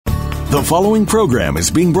The following program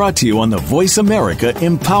is being brought to you on the Voice America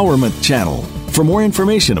Empowerment Channel. For more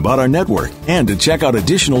information about our network and to check out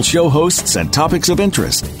additional show hosts and topics of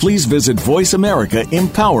interest, please visit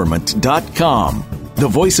voiceamericaempowerment.com. The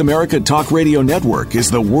Voice America Talk Radio Network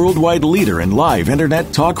is the worldwide leader in live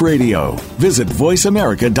Internet talk radio. Visit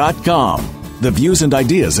voiceamerica.com. The views and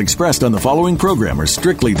ideas expressed on the following program are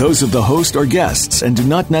strictly those of the host or guests and do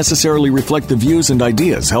not necessarily reflect the views and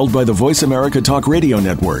ideas held by the Voice America Talk Radio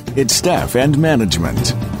Network, its staff, and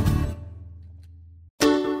management.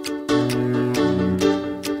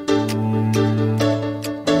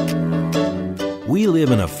 We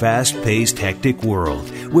live in a fast-paced, hectic world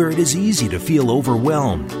where it is easy to feel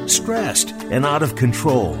overwhelmed, stressed, and out of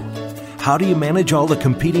control. How do you manage all the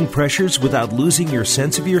competing pressures without losing your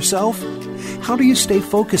sense of yourself? How do you stay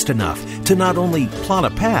focused enough to not only plot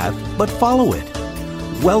a path, but follow it?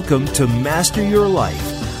 Welcome to Master Your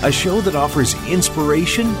Life, a show that offers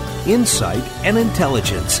inspiration, insight, and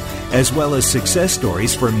intelligence, as well as success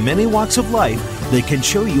stories from many walks of life that can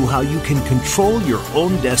show you how you can control your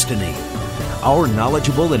own destiny. Our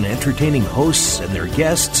knowledgeable and entertaining hosts and their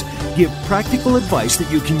guests give practical advice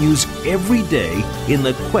that you can use every day in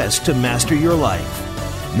the quest to master your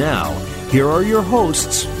life. Now, here are your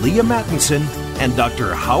hosts, Leah Mattinson and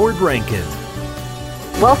Dr. Howard Rankin.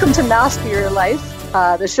 Welcome to Master Your Life,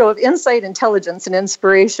 the show of insight, intelligence, and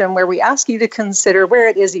inspiration, where we ask you to consider where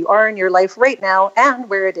it is you are in your life right now and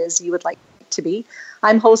where it is you would like to be.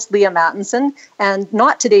 I'm host Leah Mattinson, and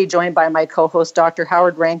not today joined by my co-host, Dr.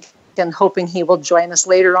 Howard Rankin, hoping he will join us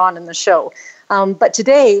later on in the show. But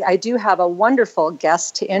today, I do have a wonderful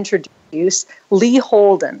guest to introduce, Lee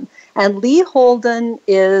Holden. And Lee Holden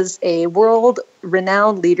is a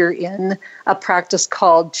world-renowned leader in a practice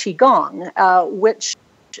called QiGong, which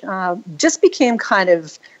just became kind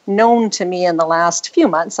of known to me in the last few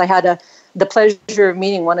months. I had the pleasure of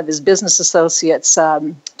meeting one of his business associates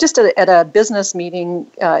just at a business meeting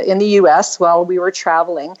in the U.S. while we were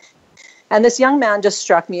traveling. And this young man just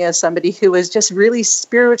struck me as somebody who was just really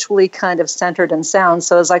spiritually kind of centered and sound.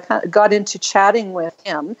 So as I got into chatting with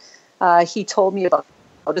him, he told me about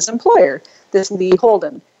his employer, this Lee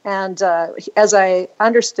Holden. And as I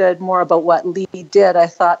understood more about what Lee did, I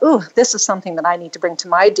thought, oh, this is something that I need to bring to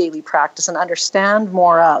my daily practice and understand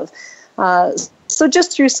more of. So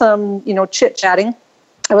just through some, chit-chatting,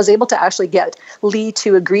 I was able to actually get Lee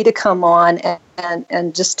to agree to come on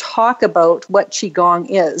and just talk about what Qigong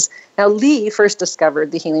is. Now, Lee first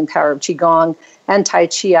discovered the healing power of Qigong and Tai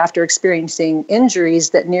Chi after experiencing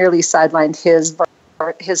injuries that nearly sidelined his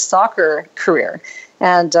soccer career.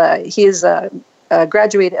 And he is a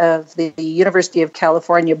graduate of the University of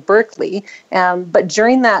California, Berkeley. But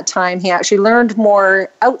during that time, he actually learned more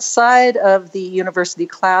outside of the university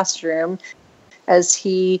classroom as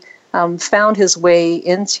he found his way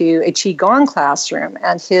into a Qigong classroom.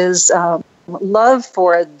 And his love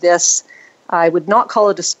for this, I would not call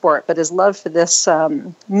it a sport, but his love for this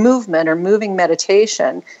movement or moving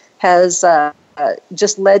meditation has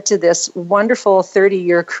just led to this wonderful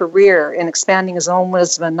 30-year career in expanding his own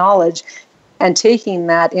wisdom and knowledge and taking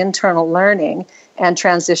that internal learning and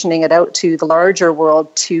transitioning it out to the larger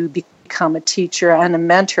world to become a teacher and a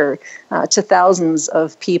mentor to thousands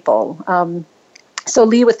of people. So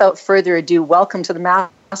Lee, without further ado, welcome to the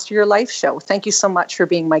Master Your Life show. Thank you so much for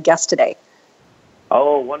being my guest today.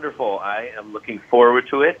 Oh, wonderful. I am looking forward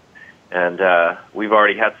to it. And we've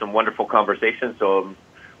already had some wonderful conversations, so I'm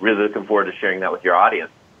really looking forward to sharing that with your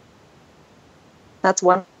audience. That's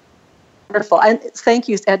wonderful. And thank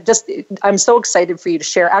you. And I'm so excited for you to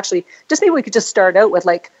share. Actually, just maybe we could just start out with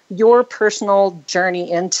your personal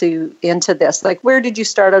journey into this. Where did you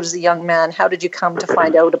start out as a young man? How did you come to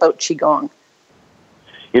find out about Qigong?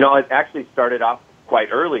 It actually started off quite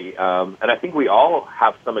early. And I think we all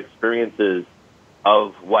have some experiences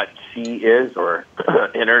of what Qi is, or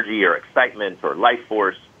energy or excitement or life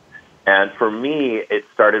force. And for me, it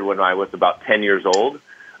started when I was about 10 years old.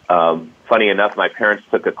 Funny enough, my parents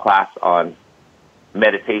took a class on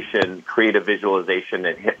meditation, creative visualization,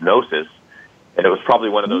 and hypnosis. And it was probably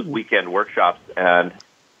one of those weekend workshops. And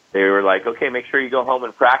they were like, okay, make sure you go home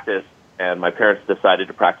and practice. And my parents decided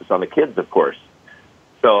to practice on the kids, of course.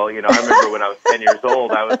 So, I remember when I was 10 years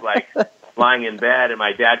old, I was lying in bed, and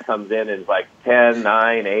my dad comes in and is 10,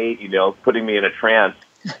 9, 8, putting me in a trance.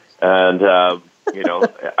 And, I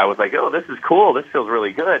was like, oh, this is cool. This feels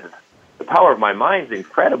really good. The power of my mind's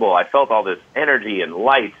incredible. I felt all this energy and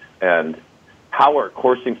light and power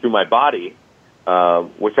coursing through my body,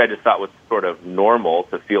 which I just thought was sort of normal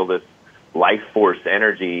to feel this life force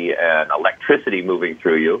energy and electricity moving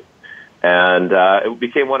through you. And it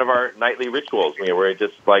became one of our nightly rituals, where we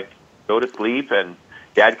just go to sleep and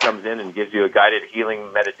Dad comes in and gives you a guided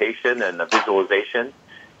healing meditation and a visualization.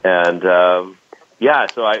 And so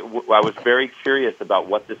I was very curious about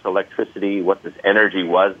what this electricity, what this energy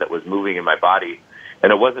was that was moving in my body.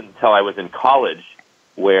 And it wasn't until I was in college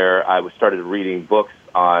where I started reading books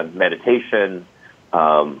on meditation,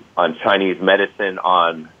 on Chinese medicine,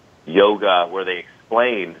 on yoga, where they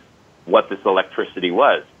explained what this electricity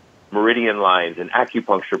was. Meridian lines and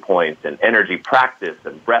acupuncture points and energy practice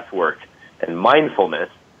and breath work and mindfulness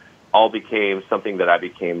all became something that I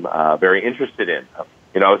became very interested in.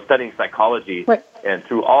 I was studying psychology, right. And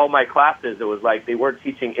through all my classes, it was like they weren't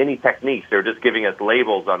teaching any techniques. They were just giving us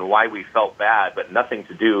labels on why we felt bad, but nothing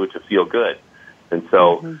to do to feel good. And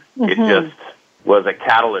so it just was a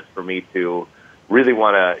catalyst for me to really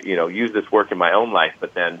want to, use this work in my own life,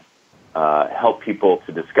 but then help people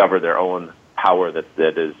to discover their own power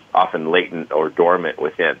that is often latent or dormant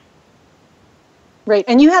within. Right.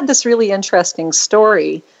 And you had this really interesting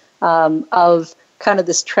story of kind of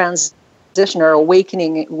this transition or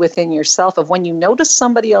awakening within yourself of when you noticed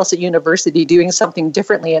somebody else at university doing something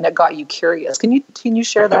differently and it got you curious. Can you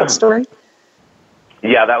share that story?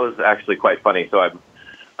 Yeah, that was actually quite funny. So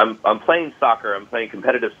I'm playing soccer. I'm playing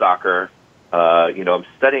competitive soccer. I'm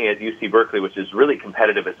studying at UC Berkeley, which is really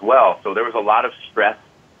competitive as well. So there was a lot of stress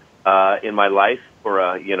in my life for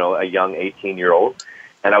a young 18-year-old.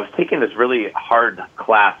 And I was taking this really hard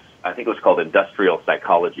class. I think it was called industrial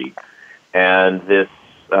psychology. And this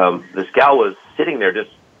gal was sitting there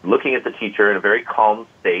just looking at the teacher in a very calm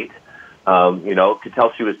state. Could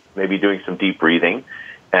tell she was maybe doing some deep breathing.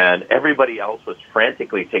 And everybody else was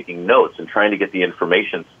frantically taking notes and trying to get the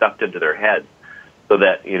information stuffed into their heads. So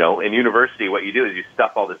that, in university, what you do is you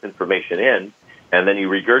stuff all this information in, and then you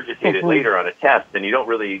regurgitate it later on a test, and you don't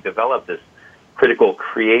really develop this critical,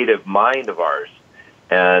 creative mind of ours.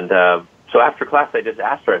 And so after class, I just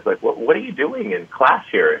asked her, I was like, what are you doing in class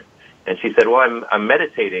here? And she said, well, I'm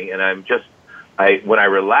meditating, and when I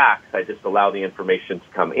relax, I just allow the information to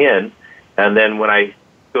come in, and then when I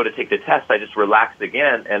go to take the test, I just relax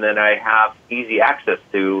again, and then I have easy access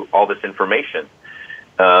to all this information.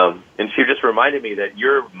 And she just reminded me that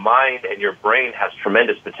your mind and your brain has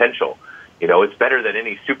tremendous potential. It's better than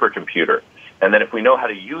any supercomputer. And that if we know how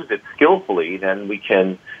to use it skillfully, then we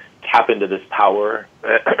can tap into this power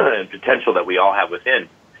and potential that we all have within.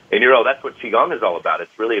 And, that's what QiGong is all about.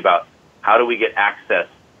 It's really about how do we get access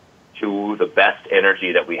to the best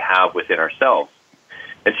energy that we have within ourselves.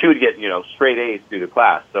 And she would get, straight A's through the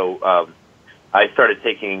class. So I started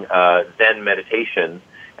taking Zen meditation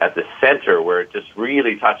at the center, where it just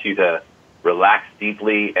really taught you to relax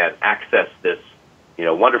deeply and access this,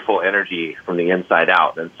 wonderful energy from the inside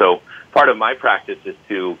out. And so part of my practice is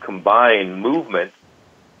to combine movement,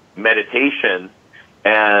 meditation,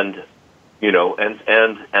 and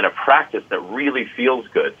a practice that really feels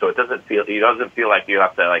good. So it doesn't feel like you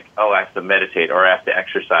have to I have to meditate or I have to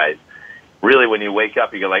exercise. Really, when you wake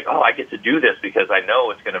up, you go like, I get to do this because I know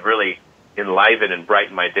it's going to really enliven and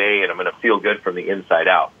brighten my day, and I'm going to feel good from the inside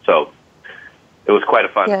out. So it was quite a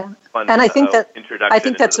fun and I think introduction. I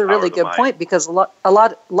think that's a really good point, because a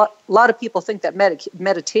lot of people think that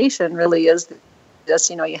meditation really is this.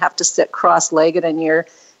 You have to sit cross-legged, and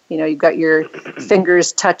you've got your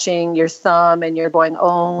fingers touching your thumb, and you're going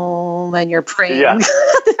Om, and you're praying. Yeah.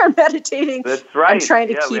 They're meditating. That's right. And trying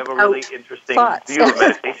to keep we have a really interesting thoughts. view of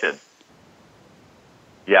meditation.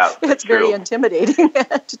 Yeah, it's true. very intimidating to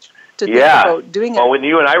think about doing it. Well, when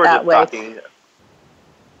you and I were just way. talking,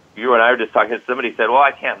 somebody said, well,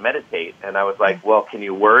 I can't meditate. And I was like, well, can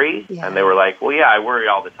you worry? Yeah. And they were like, well, yeah, I worry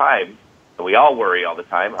all the time. And we all worry all the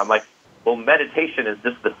time. I'm like, well, meditation is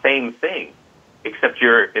just the same thing, except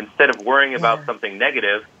instead of worrying about something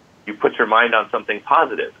negative, you put your mind on something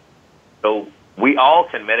positive. So we all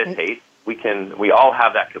can meditate. We all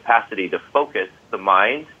have that capacity to focus the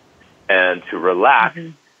mind and to relax.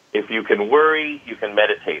 If you can worry, you can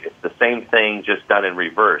meditate. It's the same thing, just done in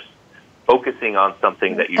reverse. Focusing on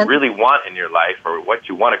something that you really want in your life, or what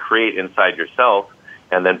you want to create inside yourself,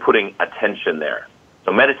 and then putting attention there.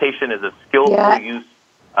 So meditation is a skillful use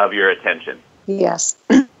of your attention. Yes.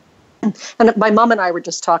 And my mom and I were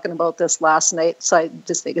just talking about this last night, so I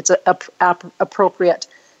just think it's appropriate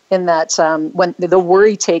in that when the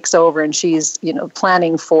worry takes over and she's,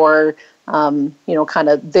 planning for, kind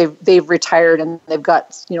of they've retired and they've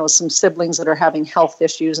got, some siblings that are having health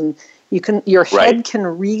issues, and your head can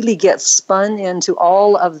really get spun into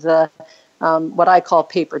all of the what I call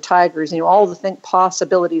paper tigers, all the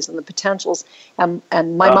possibilities and the potentials. And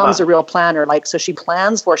my mom's a real planner, so she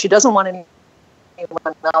plans she doesn't want any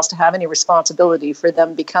anyone else to have any responsibility for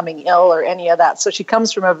them becoming ill or any of that. So she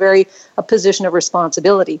comes from a position of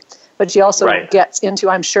responsibility. But she also gets into,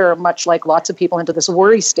 I'm sure, much like lots of people, into this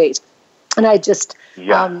worry state. And I just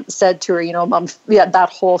said to her, Mom, that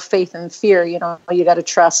whole faith and fear, you got to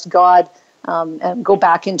trust God and go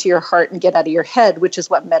back into your heart and get out of your head, which is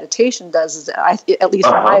what meditation does. Is at least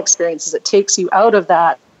from my experience, is it takes you out of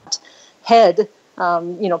that head,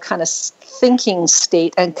 kind of thinking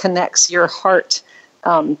state and connects your heart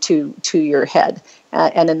to your head.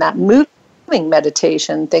 And in that moving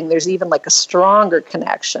meditation thing, there's even like a stronger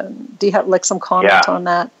connection. Do you have like some comment on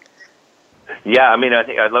that? Yeah, I mean,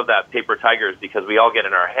 I love that paper tigers, because we all get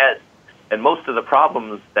in our heads, and most of the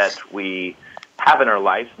problems that we have in our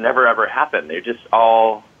lives never ever happen. They're just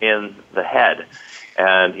all in the head.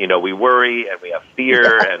 And, we worry and we have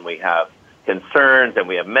fear and we have concerns and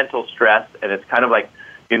we have mental stress. And it's kind of like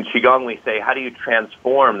in QiGong, we say, how do you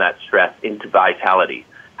transform that stress into vitality?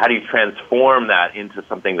 How do you transform that into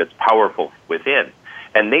something that's powerful within?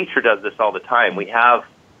 And nature does this all the time. We have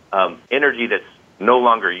energy that's no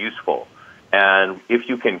longer useful. And if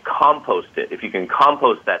you can compost it, if you can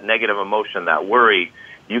compost that negative emotion, that worry,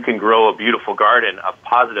 you can grow a beautiful garden of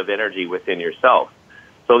positive energy within yourself.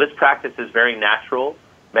 So this practice is very natural.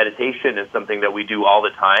 Meditation is something that we do all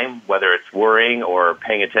the time, whether it's worrying or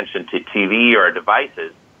paying attention to TV or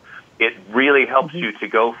devices. It really helps you to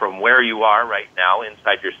go from where you are right now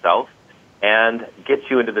inside yourself and gets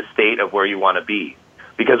you into the state of where you want to be.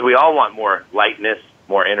 Because we all want more lightness,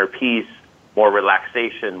 more inner peace, more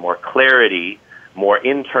relaxation, more clarity, more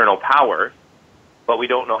internal power, but we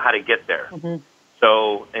don't know how to get there.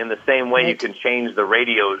 So in the same way you can change the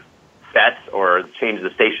radio sets or change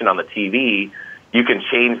the station on the TV, you can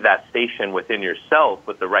change that station within yourself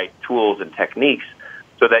with the right tools and techniques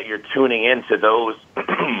so that you're tuning into those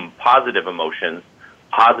positive emotions,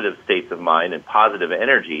 positive states of mind, and positive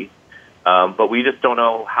energy. But we just don't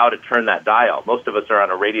know how to turn that dial. Most of us are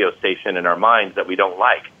on a radio station in our minds that we don't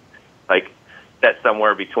like set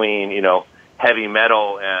somewhere between, heavy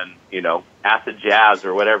metal and, acid jazz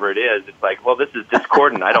or whatever it is. It's like, well, this is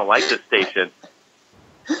discordant. I don't like this station.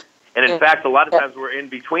 And in fact, a lot of times we're in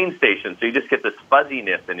between stations, so you just get this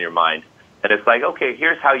fuzziness in your mind. And it's like, okay,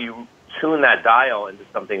 here's how you tune that dial into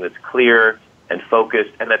something that's clear and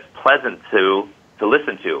focused and that's pleasant to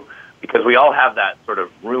listen to. Because we all have that sort of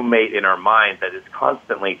roommate in our mind that is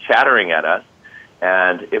constantly chattering at us.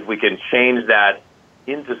 And if we can change that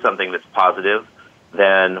into something that's positive,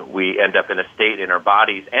 then we end up in a state in our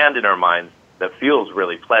bodies and in our minds that feels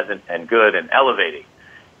really pleasant and good and elevating.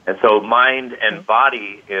 And so mind and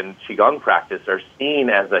body in QiGong practice are seen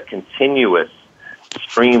as a continuous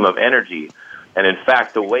stream of energy. And in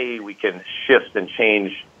fact, the way we can shift and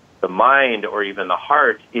change the mind or even the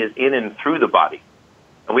heart is in and through the body.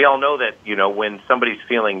 And we all know that, when somebody's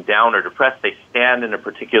feeling down or depressed, they stand in a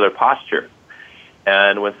particular posture.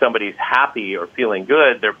 And when somebody's happy or feeling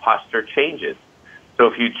good, their posture changes. So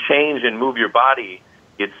if you change and move your body,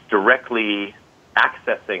 it's directly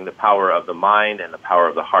accessing the power of the mind and the power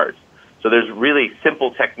of the heart. So there's really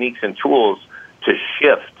simple techniques and tools to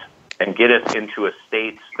shift and get us into a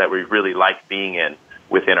state that we really like being in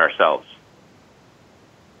within ourselves.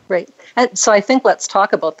 Right. And so I think let's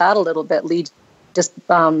talk about that a little bit, Lee. Just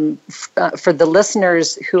for the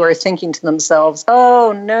listeners who are thinking to themselves,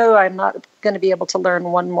 oh, no, I'm not going to be able to learn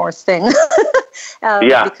one more thing.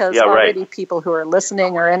 Because already people who are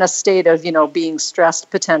listening are in a state of, being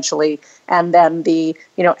stressed potentially. And then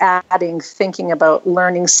adding thinking about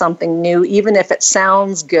learning something new, even if it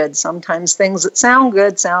sounds good. Sometimes things that sound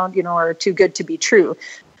good are too good to be true.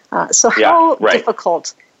 So how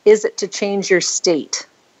difficult is it to change your state?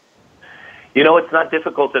 It's not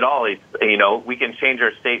difficult at all. It's, we can change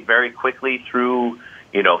our state very quickly through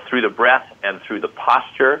the breath and through the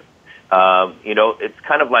posture. It's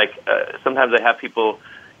kind of like sometimes I have people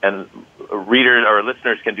and readers or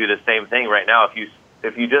listeners can do the same thing right now.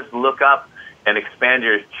 If you just look up and expand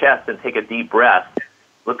your chest and take a deep breath,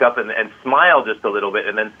 look up and smile just a little bit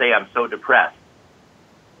and then say, I'm so depressed.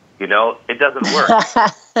 It doesn't work.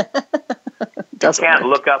 You can't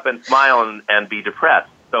look up and smile and be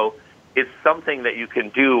depressed. So it's something that you can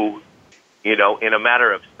do, in a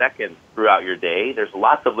matter of seconds throughout your day. There's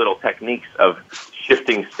lots of little techniques of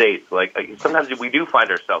shifting states. Like sometimes we do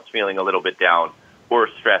find ourselves feeling a little bit down or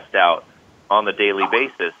stressed out on the daily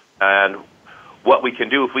basis. And what we can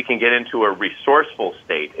do if we can get into a resourceful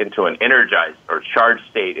state, into an energized or charged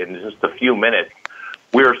state in just a few minutes,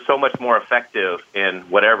 we're so much more effective in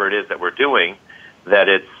whatever it is that we're doing that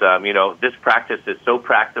it's, this practice is so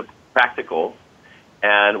practical.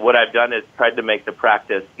 And what I've done is tried to make the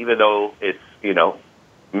practice, even though it's,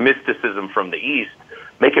 mysticism from the East,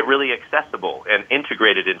 make it really accessible and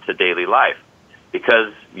integrated into daily life,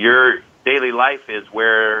 because your daily life is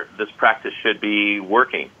where this practice should be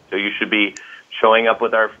working. So you should be showing up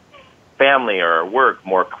with our family or our work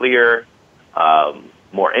more clear,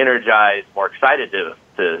 more energized, more excited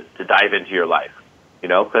to dive into your life.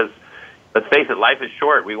 Because let's face it, life is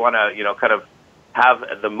short. We want to, kind of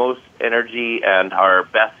have the most energy and our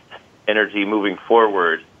best energy moving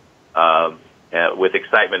forward with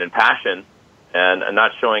excitement and passion, and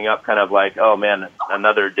not showing up kind of like, oh man,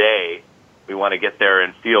 another day. We want to get there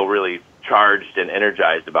and feel really charged and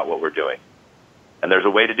energized about what we're doing. And there's a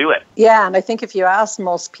way to do it. Yeah, and I think if you ask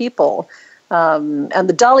most people, and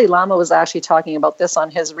the Dalai Lama was actually talking about this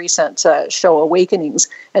on his recent show, Awakenings,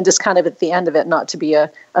 and just kind of at the end of it, not to be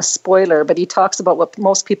a spoiler, but he talks about what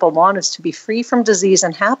most people want is to be free from disease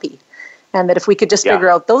and happy. And that if we could just figure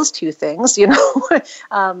out those two things,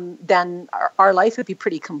 then our life would be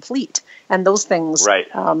pretty complete. And those things,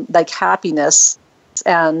 like happiness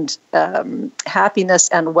and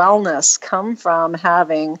wellness, come from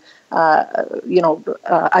having,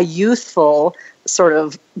 a youthful sort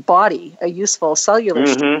of body, a useful cellular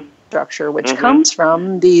structure, which comes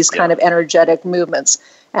from these kind of energetic movements.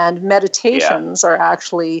 And meditations are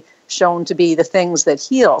actually shown to be the things that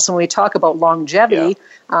heal. So when we talk about longevity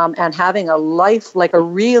and having a life, like a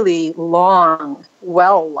really long,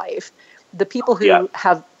 well life, the people who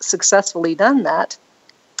have successfully done that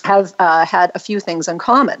have had a few things in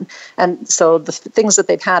common. And so the things that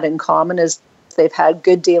they've had in common is they've had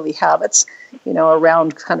good daily habits,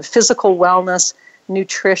 around kind of physical wellness,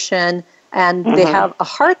 nutrition, and they have a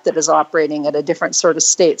heart that is operating at a different sort of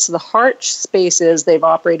state. So the heart space is they've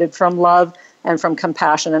operated from love and from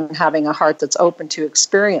compassion and having a heart that's open to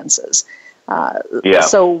experiences.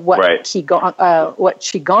 So what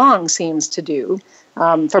QiGong seems to do,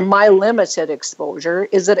 from my limited exposure,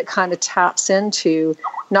 is that it kind of taps into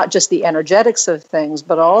not just the energetics of things,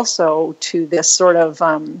 but also to this sort of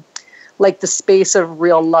like the space of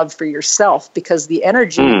real love for yourself, because the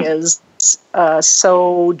energy is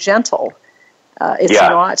so gentle. It's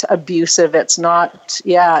not abusive. It's not.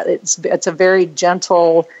 It's a very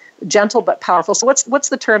gentle but powerful. So what's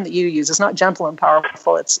the term that you use? It's not gentle and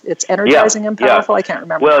powerful. It's energizing and powerful. I can't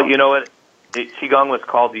remember. Well, you know what? QiGong was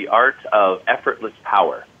called the art of effortless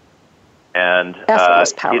power. And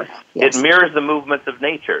effortless power. It mirrors the movements of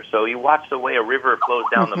nature. So you watch the way a river flows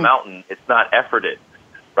down the mountain. It's not efforted,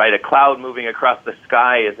 right? A cloud moving across the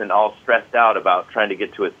sky isn't all stressed out about trying to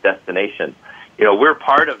get to its destination. We're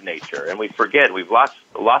part of nature, and we forget. We've lost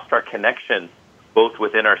our connection both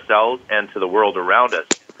within ourselves and to the world around us.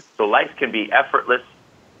 So life can be effortless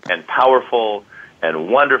and powerful and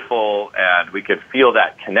wonderful, and we can feel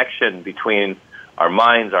that connection between our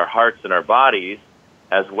minds, our hearts, and our bodies,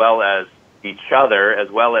 as well as each other,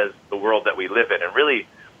 as well as the world that we live in, and really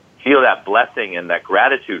feel that blessing and that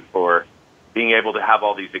gratitude for being able to have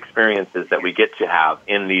all these experiences that we get to have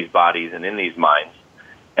in these bodies and in these minds.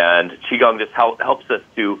 And QiGong just helps us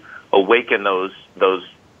to awaken those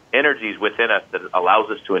energies within us that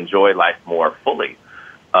allows us to enjoy life more fully.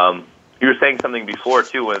 You were saying something before,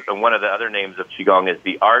 too, and one of the other names of QiGong is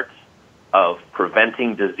the art of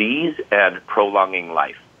preventing disease and prolonging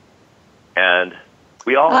life. And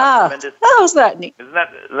we all have tremendous... How's that neat? Isn't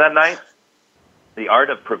that nice? The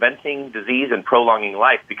art of preventing disease and prolonging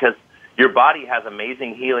life, because your body has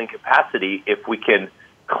amazing healing capacity if we can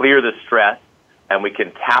clear the stress and we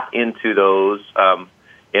can tap into those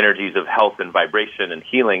energies of health and vibration and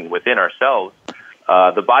healing within ourselves.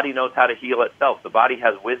 The body knows how to heal itself. The body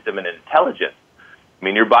has wisdom and intelligence. I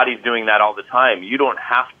mean, your body's doing that all the time. You don't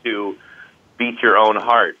have to beat your own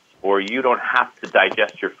heart, or you don't have to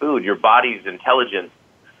digest your food. Your body's intelligence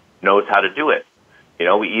knows how to do it.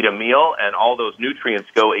 We eat a meal, and all those nutrients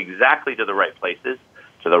go exactly to the right places,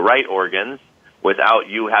 to the right organs, without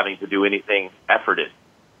you having to do anything efforted.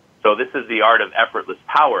 So this is the art of effortless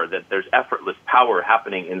power, that there's effortless power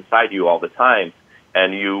happening inside you all the time,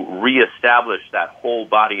 and you reestablish that whole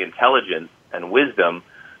body intelligence and wisdom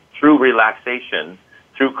through relaxation,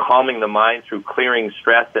 through calming the mind, through clearing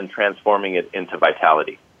stress and transforming it into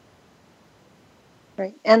vitality.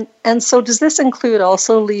 Right. And so does this include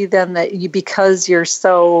also, Lee, then, that because you're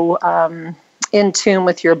so in tune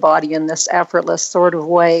with your body in this effortless sort of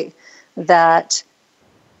way, that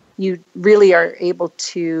you really are able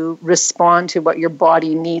to respond to what your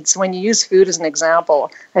body needs? When you use food as an example,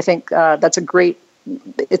 I think that's a great,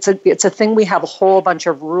 it's a thing we have a whole bunch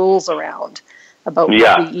of rules around about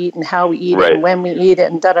what we eat and how we eat it and when we eat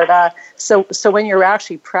it and da-da-da. So when you're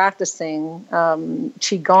actually practicing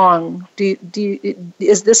QiGong, do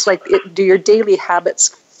your daily habits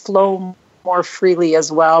flow more freely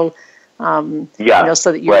as well. So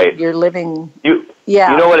that you're living. You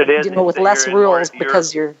know what it is? With less rules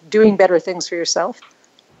because you're doing better things for yourself.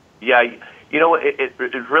 Yeah,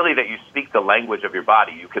 it's really that you speak the language of your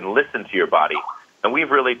body. You can listen to your body. And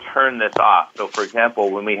we've really turned this off. So, for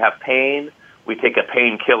example, when we have pain, we take a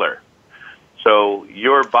painkiller. So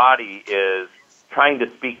your body is trying to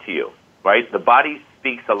speak to you, right? The body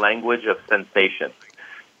speaks a language of sensation.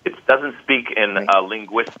 It doesn't speak in a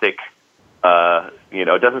linguistic,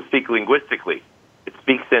 it doesn't speak linguistically. It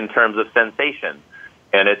speaks in terms of sensation.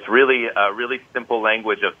 And it's really a really simple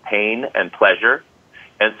language of pain and pleasure.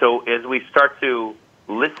 And so as we start to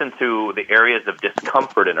listen to the areas of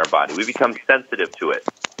discomfort in our body, we become sensitive to it.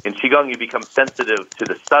 In QiGong, you become sensitive to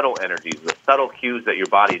the subtle energies, the subtle cues that your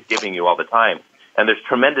body is giving you all the time. And there's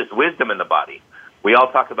tremendous wisdom in the body. We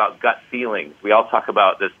all talk about gut feelings. We all talk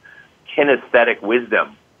about this kinesthetic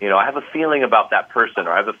wisdom. I have a feeling about that person,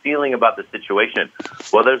 or I have a feeling about the situation.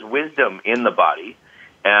 Well, there's wisdom in the body.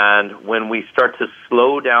 And when we start to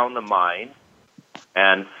slow down the mind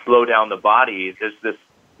and slow down the body, there's this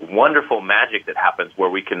wonderful magic that happens where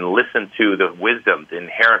we can listen to the wisdom, the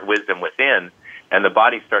inherent wisdom within, and the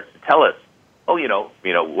body starts to tell us,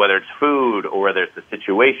 whether it's food or whether it's a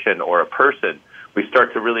situation or a person, we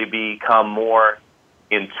start to really become more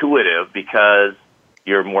intuitive because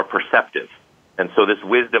you're more perceptive. And so this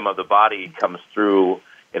wisdom of the body comes through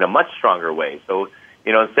in a much stronger way. So,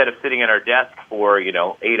 instead of sitting at our desk for, 8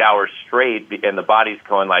 hours straight and the body's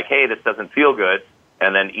going like, hey, this doesn't feel good,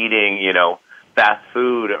 and then eating, fast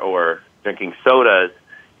food or drinking sodas,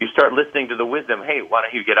 you start listening to the wisdom, hey, why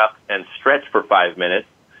don't you get up and stretch for 5 minutes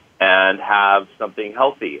and have something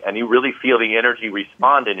healthy? And you really feel the energy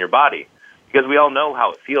respond in your body. Because we all know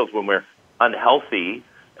how it feels when we're unhealthy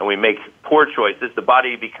and we make poor choices. The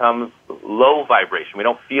body becomes low vibration. We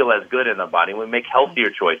don't feel as good in the body. When we make healthier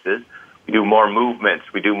choices, we do more movements,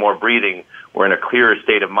 we do more breathing, we're in a clearer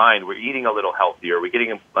state of mind, we're eating a little healthier, we're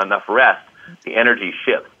getting enough rest, the energy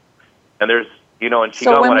shifts. And there's, in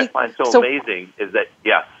QiGong, what I find so amazing is that,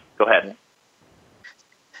 yes, go ahead.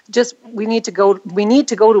 We need to go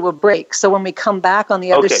to a break. So when we come back on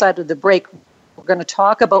the other side of the break, we're going to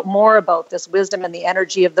talk more about this wisdom and the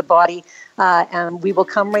energy of the body. And we will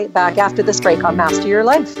come right back after this break on Master Your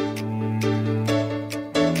Life.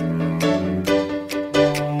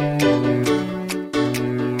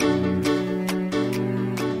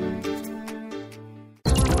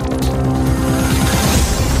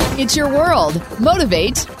 It's your world.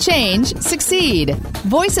 Motivate, change, succeed.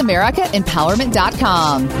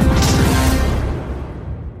 VoiceAmericaEmpowerment.com.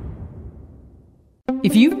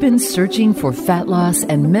 If you've been searching for fat loss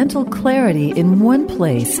and mental clarity in one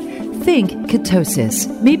place, think ketosis.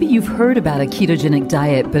 Maybe you've heard about a ketogenic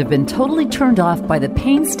diet but have been totally turned off by the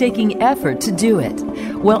painstaking effort to do it.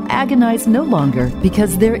 Well, agonize no longer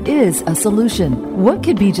because there is a solution. What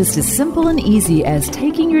could be just as simple and easy as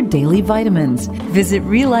taking your daily vitamins? Visit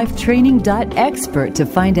reallifetraining.expert to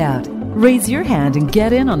find out. Raise your hand and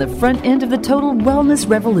get in on the front end of the total wellness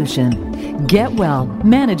revolution. Get well,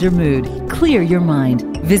 manage your mood, clear your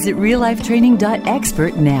mind. Visit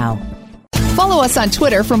reallifetraining.expert now. Follow us on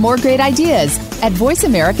Twitter for more great ideas at Voice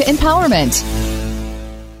America Empowerment.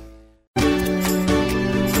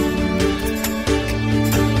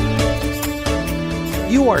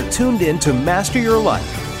 You are tuned in to Master Your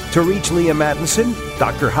Life. To reach Leah Mattinson,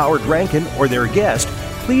 Dr. Howard Rankin, or their guest,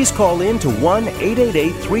 please call in to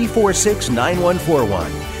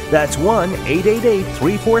 1-888-346-9141. That's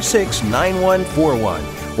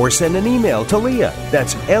 1-888-346-9141. Or send an email to Leah,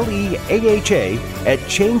 that's Leaha, at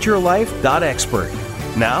changeyourlife.expert.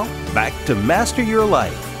 Now, back to Master Your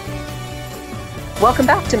Life. Welcome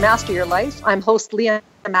back to Master Your Life. I'm host Leah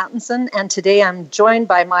Mattinson, and today I'm joined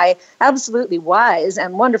by my absolutely wise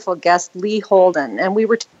and wonderful guest, Lee Holden. And we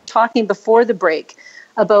were talking before the break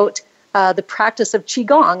about the practice of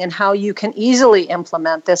QiGong and how you can easily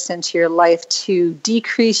implement this into your life to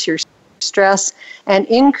decrease your stress and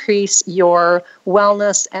increase your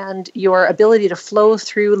wellness and your ability to flow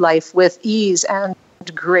through life with ease and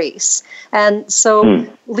grace. And so,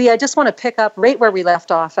 Lee, I just want to pick up right where we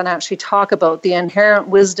left off and actually talk about the inherent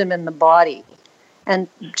wisdom in the body, and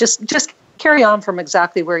just carry on from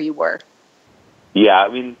exactly where you were. Yeah, I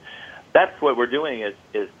mean, that's what we're doing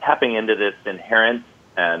is tapping into this inherent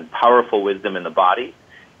and powerful wisdom in the body,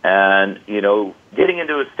 and getting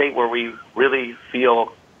into a state where we really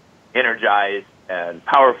feel energized and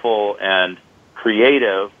powerful and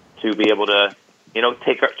creative to be able to,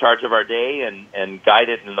 take charge of our day and guide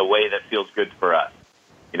it in the way that feels good for us.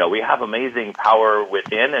 We have amazing power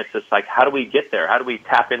within. It's just like, how do we get there? How do we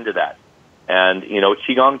tap into that? And,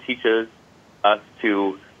 QiGong teaches us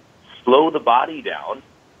to slow the body down,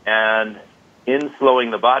 and in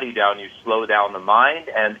slowing the body down, you slow down the mind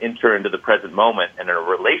and enter into the present moment and in a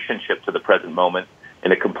relationship to the present moment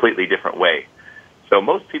in a completely different way. So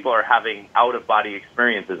most people are having out-of-body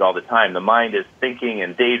experiences all the time. The mind is thinking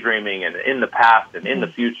and daydreaming and in the past and in the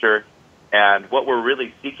future. And what we're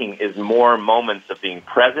really seeking is more moments of being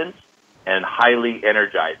present and highly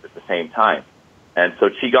energized at the same time. And so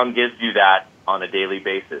QiGong gives you that on a daily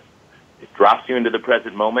basis. It drops you into the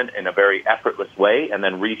present moment in a very effortless way and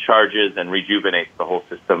then recharges and rejuvenates the whole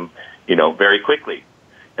system, very quickly.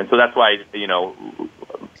 And so that's why,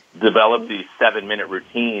 develop these 7-minute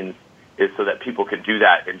routines is so that people can do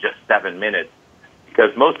that in just 7 minutes.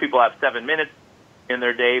 Because most people have 7 minutes in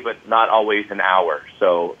their day, but not always an hour.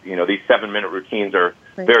 So, these 7-minute routines are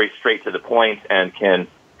very straight to the point and can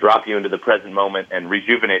drop you into the present moment and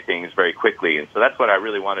rejuvenate things very quickly. And so that's what I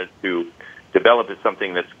really wanted to develop, is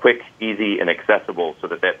something that's quick, easy, and accessible so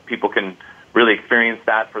that people can really experience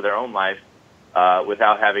that for their own life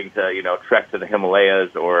without having to, trek to the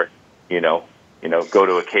Himalayas or, go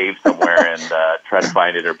to a cave somewhere and try to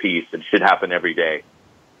find inner peace. It should happen every day.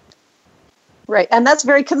 Right, and that's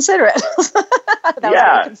very considerate. That was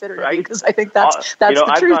very considerate of you, because I think that's the truth.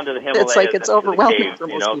 I've gone to the Himalayas, it's overwhelming caves, for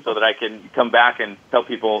most people. So that I can come back and tell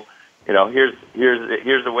people, here's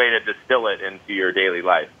a way to distill it into your daily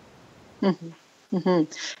life. Mm-hmm. Mm-hmm.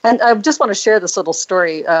 And I just want to share this little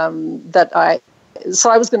story I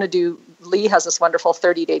was going to do. Lee has this wonderful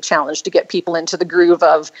 30-day challenge to get people into the groove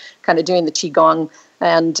of kind of doing the Qigong,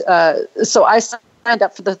 and so I signed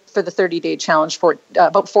up for the 30-day challenge for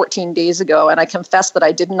about 14 days ago, and I confess that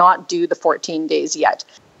I did not do the 14 days yet.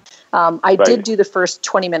 I did do the first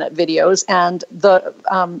 20-minute videos, and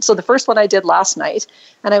so the first one I did last night,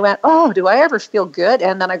 and I went, oh, do I ever feel good?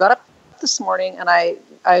 And then I got up this morning, and I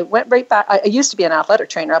went right back. I used to be an athletic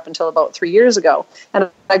trainer up until about 3 years ago, and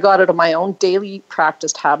I got out of my own daily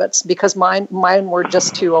practiced habits because mine were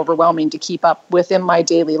just too overwhelming to keep up within my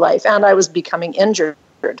daily life, and I was becoming injured.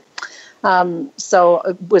 So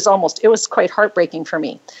it was quite heartbreaking for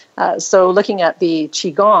me. So looking at the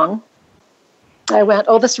Qigong, I went,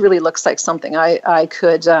 oh, this really looks like something I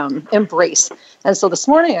could embrace. And so this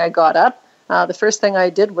morning I got up. The first thing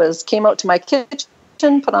I did was came out to my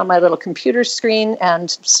kitchen, put on my little computer screen, and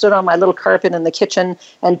stood on my little carpet in the kitchen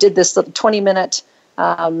and did this little 20-minute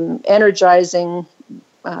energizing.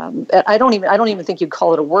 I don't even think you'd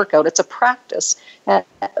call it a workout. It's a practice. But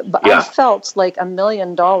I felt like $1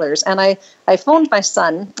 million. And I phoned my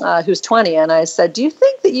son, who's 20, and I said, do you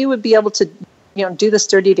think that you would be able to do this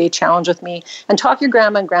 30-day challenge with me and talk your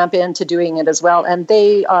grandma and grandpa into doing it as well? And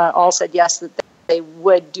they all said yes, that they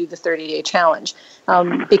would do the 30-day challenge.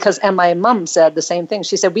 And my mom said the same thing.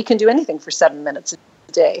 She said, we can do anything for 7 minutes a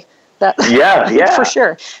day. For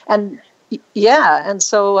sure. And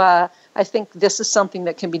so I think this is something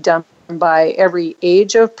that can be done by every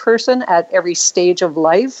age of person at every stage of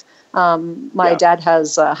life. My dad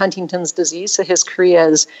has Huntington's disease, so his chorea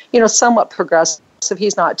is, somewhat progressive.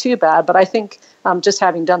 He's not too bad, but I think just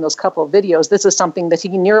having done those couple of videos, this is something that he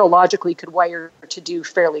neurologically could wire to do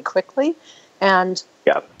fairly quickly. And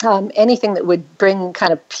anything that would bring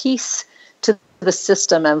kind of peace to the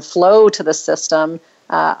system and flow to the system,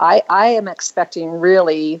 I am expecting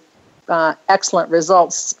really excellent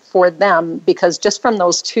results for them, because just from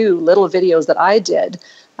those 2 little videos that I did,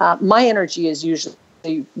 my energy is usually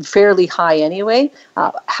fairly high anyway.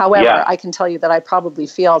 However, I can tell you that I probably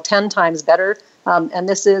feel 10 times better. And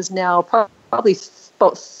this is now probably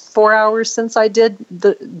about 4 hours since I did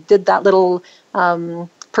that little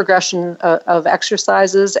progression of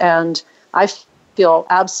exercises, and I feel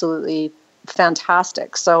absolutely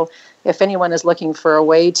fantastic. So if anyone is looking for a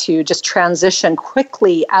way to just transition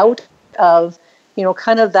quickly out of,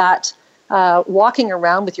 kind of that walking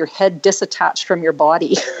around with your head disattached from your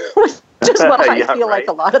body, which is what I feel like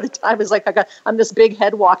a lot of the time, is like I'm this big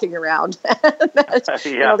head walking around.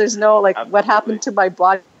 There's no what happened to my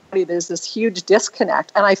body. There's this huge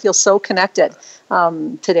disconnect, and I feel so connected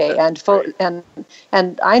today.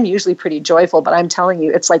 And I'm usually pretty joyful, but I'm telling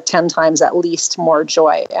you, it's like 10 times at least more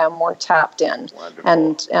joy and more tapped in. Wonderful.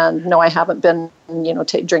 And no, I haven't been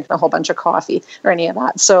drinking a whole bunch of coffee or any of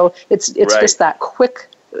that. So it's just that quick,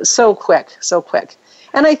 so quick.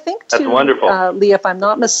 And I think too, Lee, if I'm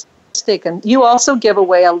not mistaken, you also give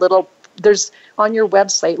away a little. There's on your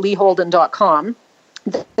website, leeholden.com.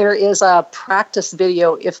 There is a practice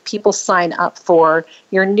video if people sign up for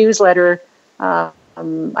your newsletter. I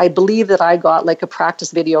believe that I got like a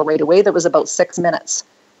practice video right away that was about 6 minutes.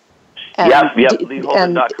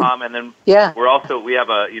 leeholden.com, and then we have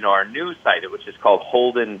our news site, which is called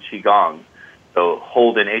Holden QiGong. So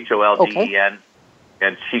Holden, Holden,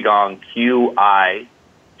 and QiGong, QiGong.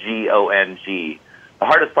 The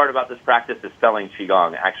hardest part about this practice is spelling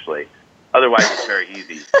QiGong, actually. Otherwise, it's very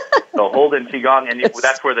easy. So Holden QiGong, and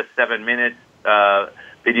that's where the 7-minute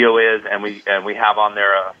video is, and we have on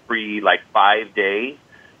there a free 5-day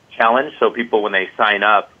challenge. So people, when they sign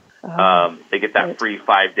up, they get that free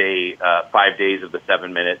 5 days of the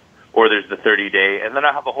 7 minutes, or there's the 30-day, and then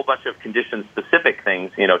I have a whole bunch of condition-specific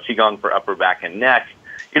things. QiGong for upper back and neck.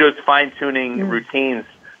 It's fine-tuning routines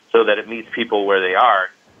so that it meets people where they are.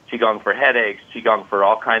 QiGong for headaches, QiGong for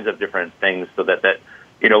all kinds of different things, so that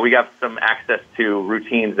we got some access to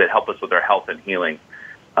routines that help us with our health and healing.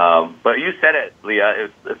 But you said it, Leah.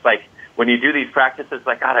 It's like when you do these practices,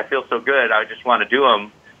 God, I feel so good. I just want to do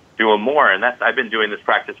them more. And I've been doing this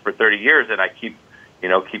practice for 30 years, and I keep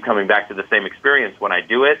coming back to the same experience. When I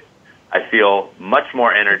do it, I feel much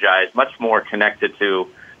more energized, much more connected to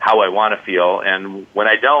how I want to feel. And when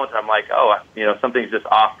I don't, I'm like, something's just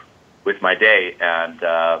off with my day. And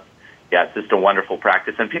it's just a wonderful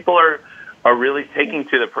practice. And people are really taking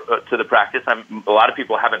to the practice. A lot of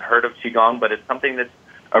people haven't heard of QiGong, but it's something that's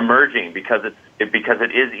emerging because it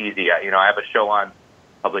is easy. I have a show on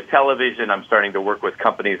public television. I'm starting to work with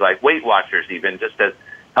companies like Weight Watchers, even just as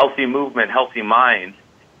healthy movement, healthy mind.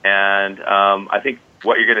 And I think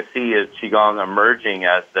what you're going to see is QiGong emerging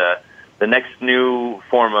as the next new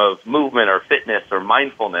form of movement or fitness or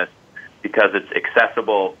mindfulness, because it's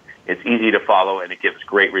accessible, it's easy to follow, and it gives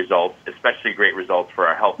great results, especially great results for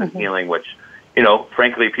our health and healing, which,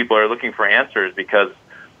 frankly, people are looking for answers because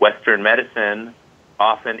Western medicine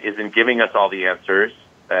often isn't giving us all the answers.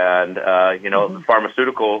 And,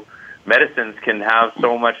 pharmaceutical medicines can have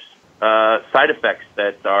so much side effects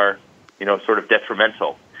that are, sort of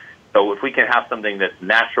detrimental. So if we can have something that's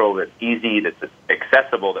natural, that's easy, that's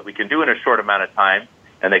accessible, that we can do in a short amount of time,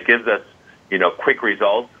 and that gives us, quick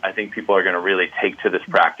results, I think people are going to really take to this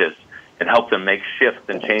practice and help them make shifts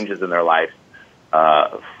and changes in their life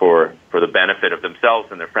for the benefit of themselves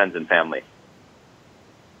and their friends and family.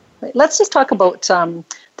 Let's just talk about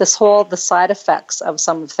the side effects of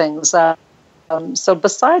some things. So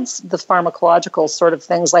besides the pharmacological sort of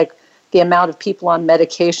things, like the amount of people on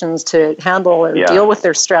medications to handle or deal with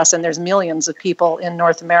their stress, and there's millions of people in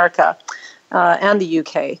North America and the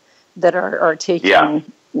UK that are taking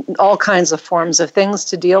all kinds of forms of things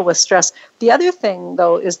to deal with stress. The other thing,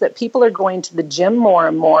 though, is that people are going to the gym more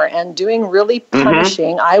and more and doing really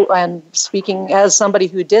punishing. I'm speaking as somebody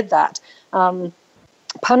who did that.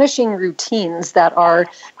 Punishing routines that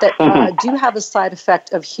do have a side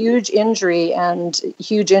effect of huge injury and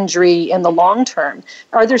huge injury in the long term.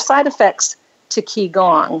 Are there side effects to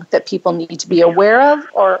QiGong that people need to be aware of,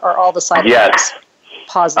 or are all the side effects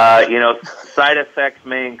positive? Side effects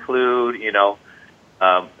may include,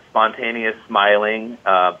 spontaneous smiling,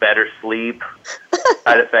 better sleep.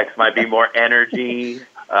 Side effects might be more energy.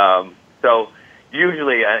 So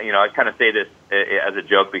usually, I kind of say this as a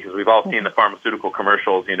joke because we've all seen the pharmaceutical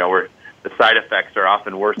commercials, where the side effects are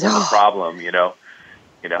often worse than the problem,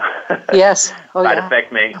 Yes. Side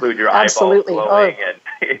effects may include your eyeballs glowing and,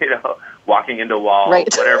 walking into walls,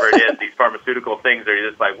 whatever it is. These pharmaceutical things are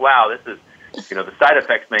just like, wow, this is, the side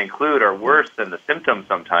effects may include are worse than the symptoms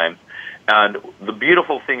sometimes. And the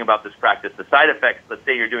beautiful thing about this practice, the side effects, let's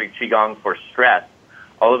say you're doing QiGong for stress,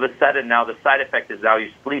 all of a sudden now the side effect is now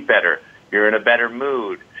you sleep better, you're in a better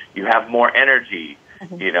mood, you have more energy,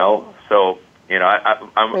 So,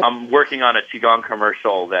 I'm working on a QiGong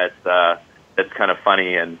commercial that's kind of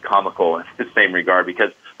funny and comical in the same regard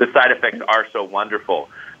because the side effects are so wonderful.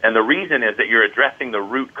 And the reason is that you're addressing the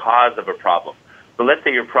root cause of a problem. So let's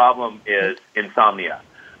say your problem is insomnia,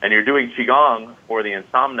 and you're doing QiGong for the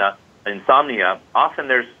insomnia. Often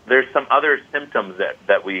there's some other symptoms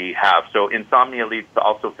that we have. So insomnia leads to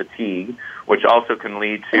also fatigue, which also can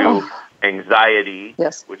lead to anxiety,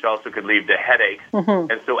 which also could lead to headaches.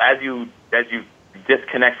 And so as you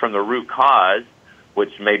disconnect from the root cause,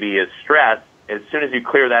 which maybe is stress, as soon as you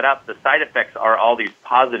clear that up, the side effects are all these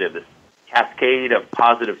positive, this cascade of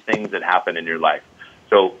positive things that happen in your life.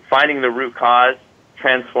 So finding the root cause,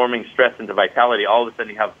 transforming stress into vitality, all of a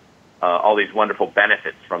sudden you have all these wonderful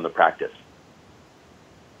benefits from the practice.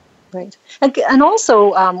 Right. And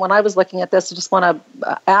also, when I was looking at this, I just want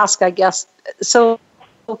to ask, I guess, so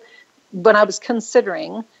when I was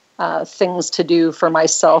considering things to do for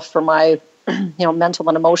myself, for my mental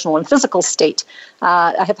and emotional and physical state,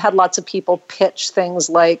 I have had lots of people pitch things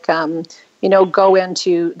like, go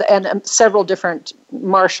into and several different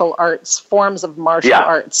martial arts, forms of martial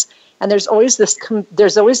arts. And there's always this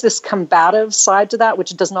combative side to that,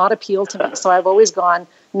 which does not appeal to me. So I've always gone,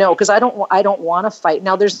 no, because I don't want to fight.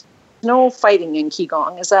 Now there's no fighting in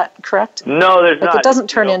Qigong. Is that correct? No, there's not. It doesn't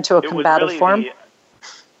turn into a combative form.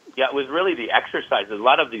 It was really the exercises. A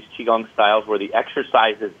lot of these Qigong styles were the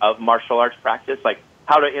exercises of martial arts practice, like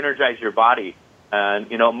how to energize your body. And,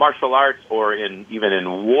 martial arts or even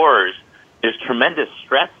in wars, there's tremendous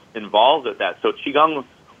stress involved with that. So Qigong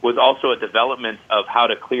was also a development of how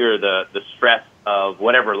to clear the stress of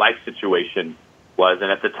whatever life situation was.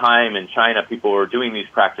 And at the time in China, people were doing these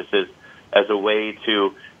practices as a way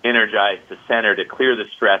to energize, to center, to clear the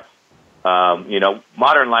stress.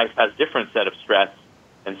 Modern life has different set of stress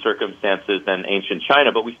and circumstances than ancient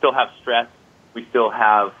China, but we still have stress. We still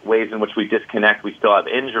have ways in which we disconnect. We still have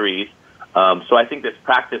injuries. So I think this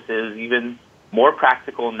practice is even more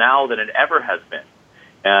practical now than it ever has been.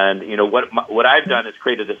 And, what I've done is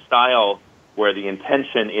created a style where the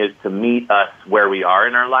intention is to meet us where we are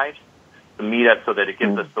in our lives, to meet us so that it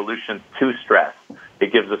gives us solutions to stress.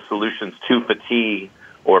 It gives us solutions to fatigue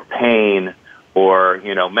or pain or,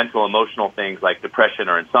 mental, emotional things like depression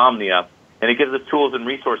or insomnia. And it gives us tools and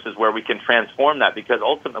resources where we can transform that, because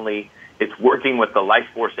ultimately it's working with the life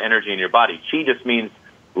force energy in your body. Qi just means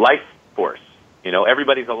life force.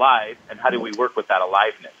 Everybody's alive, and how do we work with that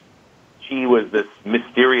aliveness? Qi was this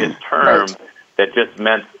mysterious term that just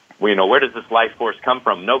meant, where does this life force come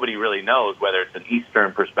from? Nobody really knows, whether it's an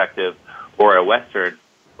Eastern perspective or a Western.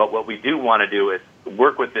 But what we do want to do is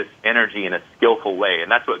work with this energy in a skillful way, and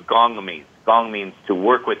that's what Gong means. Gong means to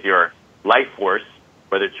work with your life force,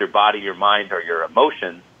 whether it's your body, your mind, or your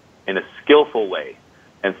emotions, in a skillful way.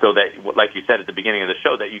 And so that, like you said at the beginning of the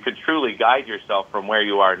show, that you can truly guide yourself from where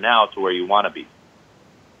you are now to where you want to be.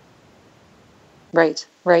 Right.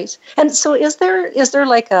 And so is there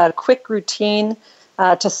like a quick routine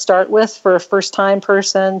to start with for a first-time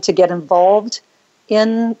person to get involved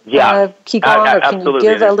in Qigong? Or can you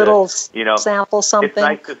give a little sample something? It's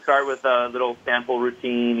nice to start with a little sample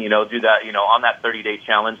routine, do that, on that 30-day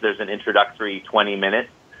challenge, there's an introductory 20 minutes.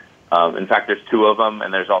 In fact, there's 2 of them,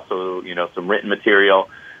 and there's also, some written material.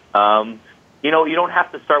 You don't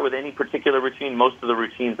have to start with any particular routine. Most of the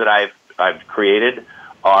routines that I've created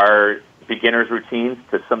are beginner's routines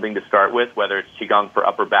to something to start with, whether it's Qigong for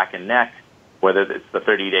upper back and neck, whether it's the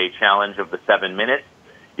 30-day challenge of the 7 minutes.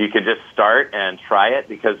 You can just start and try it,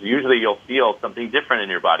 because usually you'll feel something different in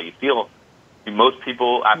your body. Most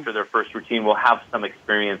people after their first routine will have some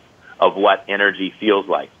experience of what energy feels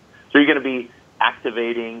like. So you're going to be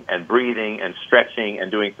activating and breathing and stretching and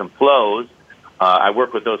doing some flows. I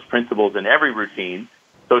work with those principles in every routine.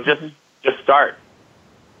 So just start.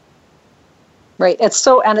 Right. It's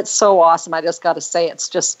so awesome. I just got to say, it's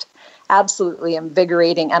just absolutely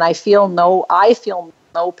invigorating, and I feel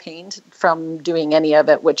no pain from doing any of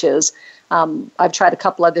it, which is, I've tried a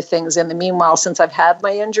couple other things in the meanwhile since I've had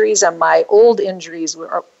my injuries, and my old injuries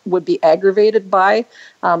would be aggravated by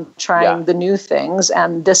trying the new things.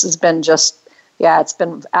 And this has been it's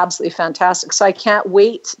been absolutely fantastic. So I can't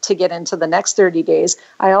wait to get into the next 30 days.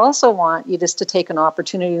 I also want you just to take an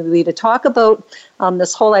opportunity to talk about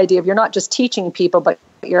this whole idea of you're not just teaching people, but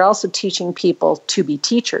you're also teaching people to be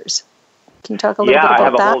teachers. Can you talk a little bit about that? Yeah, I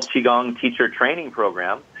have a whole Qigong teacher training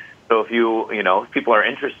program. So if people are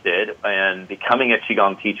interested in becoming a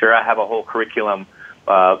Qigong teacher, I have a whole curriculum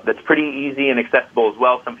that's pretty easy and accessible as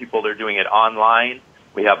well. Some people are doing it online.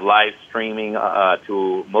 We have live streaming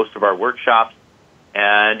to most of our workshops.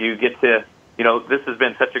 And you get to, this has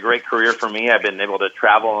been such a great career for me. I've been able to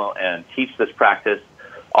travel and teach this practice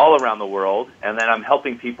all around the world. And then I'm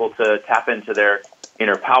helping people to tap into their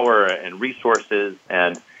inner power and resources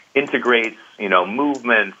and integrates,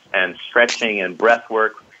 movements and stretching and breath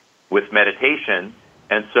work with meditation.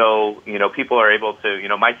 And so, people are able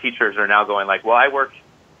to, my teachers are now going like, well, I work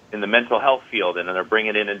in the mental health field, and then they're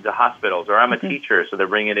bringing it into hospitals, or I'm a teacher, so they're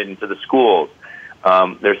bringing it into the schools.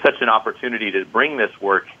 There's such an opportunity to bring this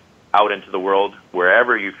work out into the world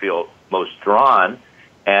wherever you feel most drawn,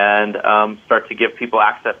 and start to give people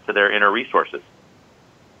access to their inner resources.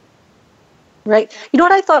 Right. You know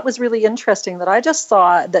what I thought was really interesting that I just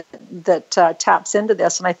saw that taps into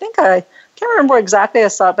this, and I think I can't remember exactly I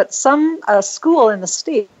saw it, but some school in the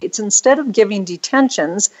States, instead of giving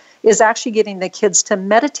detentions, is actually getting the kids to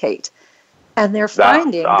meditate. And they're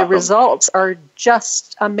finding the results are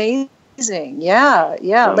just amazing. Yeah.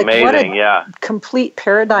 Amazing, like what a complete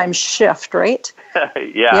paradigm shift, right?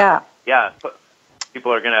 Yeah.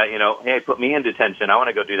 People are going to, hey, put me in detention. I want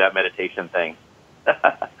to go do that meditation thing.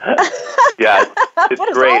 Yeah,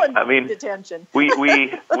 it's great. I mean, detention. we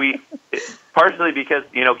partially because,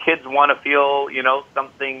 kids want to feel,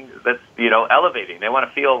 something that's, elevating. They want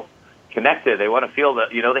to feel connected. They want to feel that,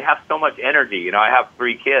 they have so much energy. I have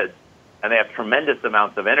 3 kids, and they have tremendous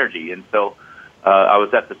amounts of energy. And so, I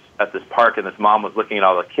was at this park, and this mom was looking at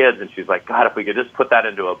all the kids, and she's like, God, if we could just put that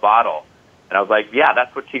into a bottle. And I was like, yeah,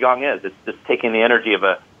 that's what Qigong is. It's just taking the energy of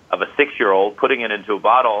a 6-year-old, putting it into a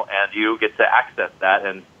bottle, and you get to access that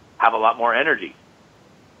and have a lot more energy.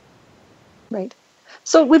 Right.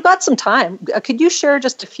 So we've got some time. Could you share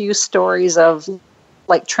just a few stories of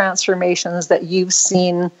like transformations that you've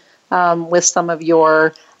seen with some of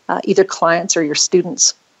your either clients or your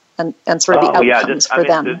students, and sort of the outcomes for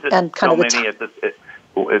them, and kind so of many.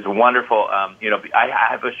 It's wonderful. I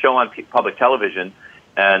have a show on public television,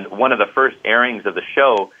 and one of the first airings of the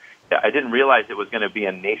show, I didn't realize it was going to be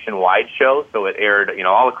a nationwide show, so it aired,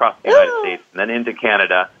 all across the United States and then into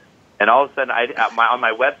Canada. And all of a sudden, on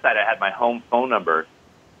my website, I had my home phone number.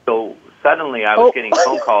 So suddenly, I was getting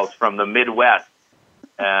phone calls from the Midwest,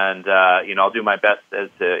 and I'll do my best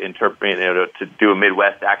to interpret, to do a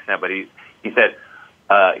Midwest accent. But he said,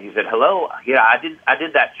 hello, yeah, I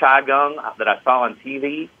did that QiGong that I saw on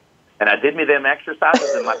TV, and I did me them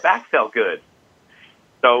exercises, and my back felt good.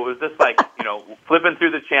 So it was just like, flipping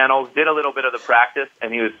through the channels, did a little bit of the practice,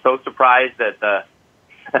 and he was so surprised that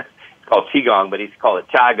it's called QiGong, but he's called it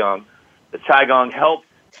QiGong. The QiGong helped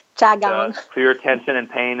clear tension and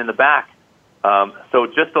pain in the back. So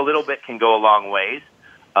just a little bit can go a long ways.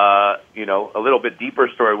 A little bit deeper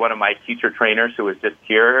story, one of my teacher trainers who was just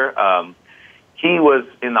here, he was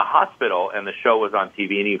in the hospital, and the show was on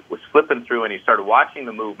TV, and he was flipping through, and he started watching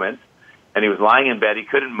the movements, and he was lying in bed. He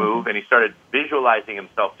couldn't move, and he started visualizing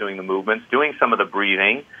himself doing the movements, doing some of the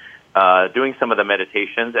breathing, doing some of the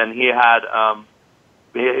meditations, and he had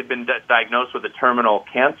been diagnosed with a terminal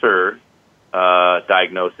cancer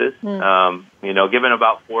diagnosis, given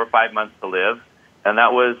about 4 or 5 months to live, and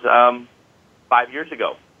that was 5 years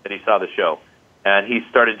ago that he saw the show. And he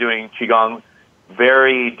started doing Qigong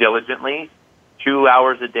very diligently, 2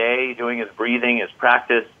 hours a day, doing his breathing, his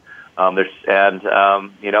practice.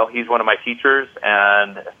 He's one of my teachers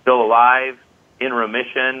and still alive, in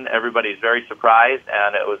remission. Everybody's very surprised,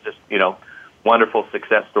 and it was just, wonderful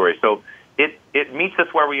success story. So it meets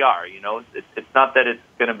us where we are. It's not that it's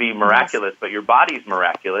going to be miraculous, but your body's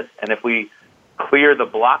miraculous. And if we clear the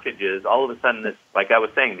blockages, all of a sudden, this, like I was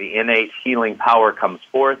saying, the innate healing power comes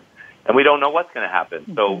forth, and we don't know what's going to happen.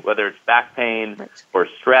 Mm-hmm. So whether it's back pain or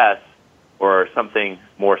stress or something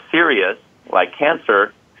more serious like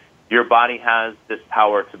cancer, your body has this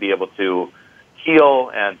power to be able to heal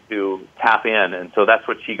and to tap in. And so that's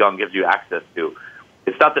what Qigong gives you access to.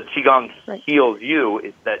 It's not that Qigong heals you,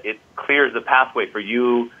 it's that it clears the pathway for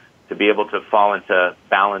you to be able to fall into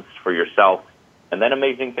balance for yourself. And then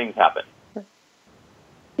amazing things happen.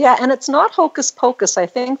 Yeah, and it's not hocus pocus. I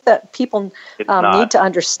think that people need to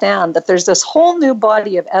understand that there's this whole new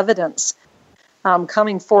body of evidence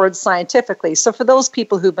coming forward scientifically. So for those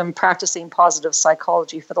people who've been practicing positive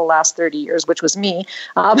psychology for the last 30 years, which was me,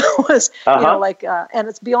 and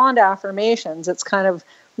it's beyond affirmations. It's kind of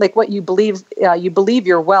like what you believe. You believe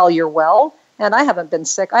you're well. And I haven't been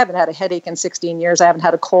sick. I haven't had a headache in 16 years. I haven't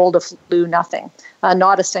had a cold, a flu, nothing,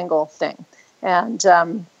 not a single thing. And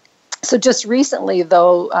so just recently,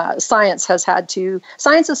 though, science has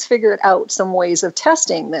figured out some ways of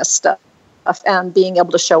testing this stuff and being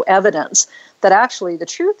able to show evidence that actually the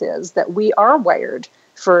truth is that we are wired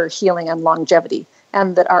for healing and longevity,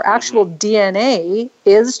 and that our actual DNA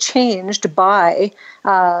is changed by,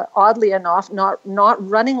 oddly enough, not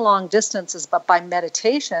running long distances, but by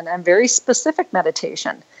meditation, and very specific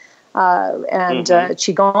meditation.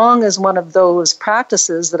 Qigong is one of those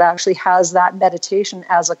practices that actually has that meditation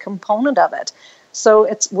as a component of it. So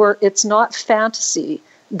it's not fantasy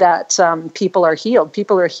that people are healed.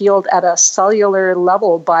 People are healed at a cellular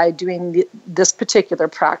level by doing this particular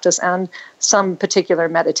practice and some particular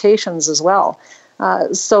meditations as well.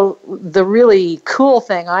 So the really cool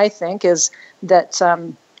thing, I think, is that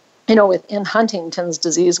in Huntington's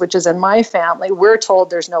disease, which is in my family, we're told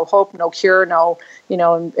there's no hope, no cure,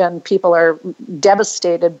 and people are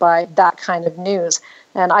devastated by that kind of news.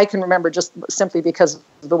 And I can remember, just simply because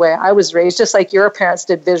of the way I was raised, just like your parents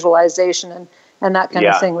did visualization and that kind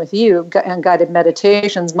of thing with you, and guided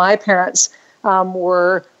meditations. My parents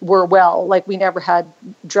were well. Like, we never had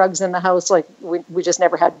drugs in the house. Like, we just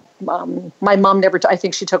never had. My mom never. I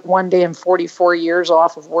think she took 1 day in 44 years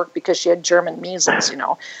off of work because she had German measles.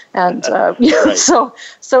 And so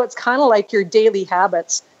it's kind of like your daily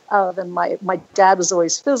habits. And my dad was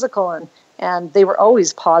always physical, and they were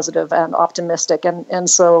always positive and optimistic. And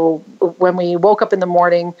so when we woke up in the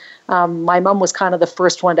morning, my mom was kind of the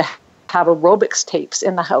first one to have aerobics tapes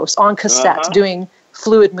in the house on cassettes doing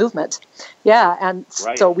fluid movement. Yeah, and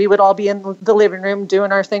so we would all be in the living room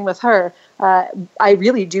doing our thing with her. I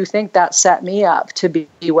really do think that set me up to be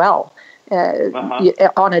well.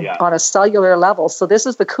 on a cellular level. So this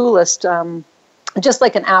is the coolest, just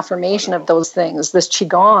like an affirmation of those things. This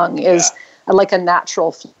Qigong is like a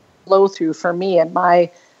natural flow through for me and my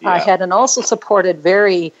head, and also supported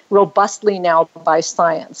very robustly now by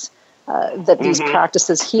science, that these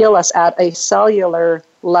practices heal us at a cellular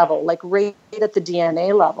level, like right at the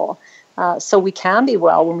DNA level. So we can be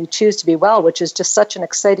well when we choose to be well, which is just such an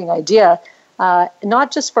exciting idea,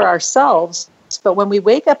 not just for ourselves, but when we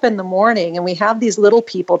wake up in the morning and we have these little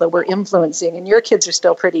people that we're influencing, and your kids are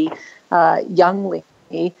still pretty youngly.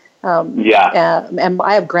 And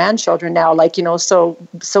I have grandchildren now, so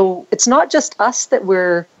it's not just us that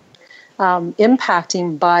we're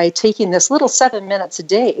impacting by taking this little 7 minutes a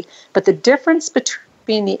day, but the difference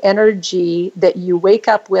between the energy that you wake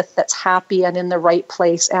up with that's happy and in the right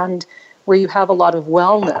place and where you have a lot of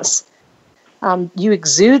wellness, you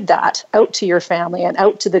exude that out to your family and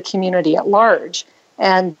out to the community at large.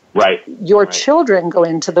 And your children go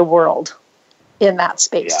into the world in that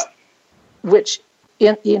space, which,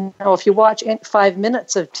 if you watch 5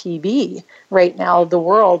 minutes of TV right now, the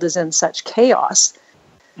world is in such chaos.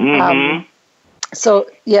 So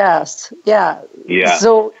yes,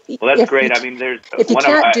 So well, that's great. I mean, if you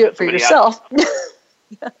can't do it for yourself.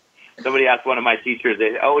 Somebody asked one of my teachers,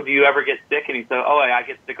 "Oh, do you ever get sick?" And he said, "Oh, I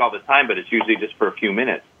get sick all the time, but it's usually just for a few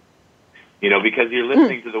minutes." Because you're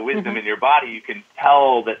listening to the wisdom in your body, you can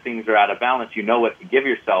tell that things are out of balance. You know what to give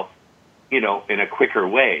yourself, in a quicker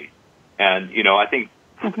way. And, I think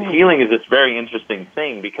healing is this very interesting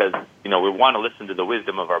thing because, we want to listen to the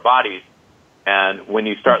wisdom of our bodies. And when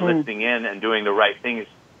you start listening in and doing the right things,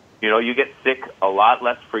 you get sick a lot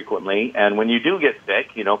less frequently. And when you do get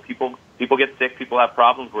sick, people get sick, people have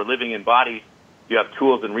problems. We're living in bodies. You have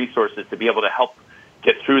tools and resources to be able to help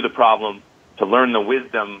get through the problem, to learn the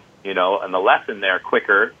wisdom, and the lesson there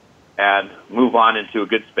quicker and move on into a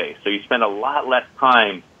good space. So you spend a lot less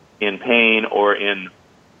time in pain or in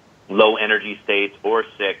low energy states or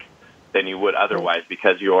sick than you would otherwise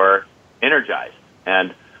because you're energized.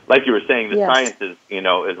 And like you were saying, the science is,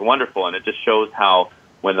 is wonderful, and it just shows how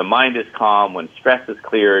when the mind is calm, when stress is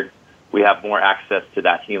cleared, we have more access to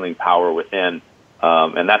that healing power within.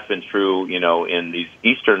 And that's been true, in these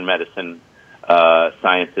Eastern medicine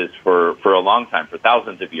sciences for a long time, for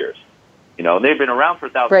thousands of years. And they've been around for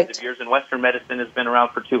thousands of years, and Western medicine has been around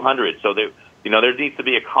for 200. So there needs to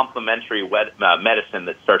be a complementary medicine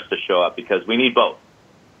that starts to show up because we need both.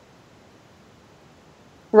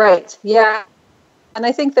 Right. Yeah. And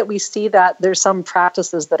I think that we see that there's some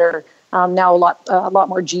practices that are now a lot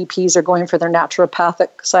more GPs are going for their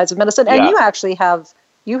naturopathic sides of medicine. And you actually have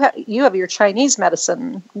you have your Chinese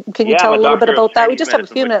medicine. Can you tell a little bit about that? We just have a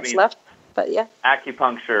few minutes left, but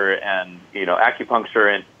acupuncture and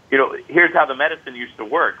here's how the medicine used to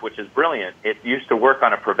work, which is brilliant. It used to work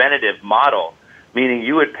on a preventative model, meaning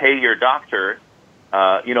you would pay your doctor,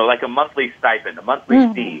 like a monthly stipend, a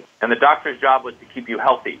monthly fee, and the doctor's job was to keep you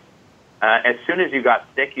healthy. As soon as you got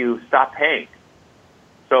sick, you stopped paying.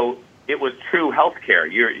 So it was true health care.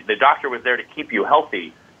 The doctor was there to keep you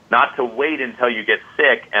healthy, not to wait until you get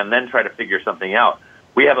sick and then try to figure something out.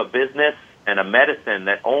 We have a business and a medicine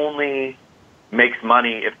that only makes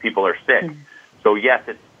money if people are sick. So yes,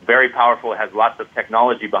 it's very powerful. It has lots of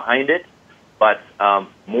technology behind it, but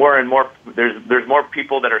more and more, there's more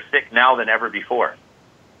people that are sick now than ever before.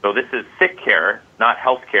 So this is sick care, not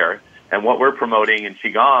health care. And what we're promoting in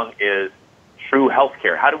Qigong is true health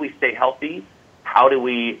care. How do we stay healthy?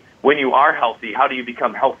 When you are healthy, how do you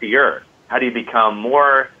become healthier? How do you become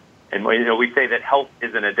more? And we say that health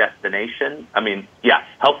isn't a destination.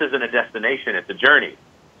 Health isn't a destination. It's a journey.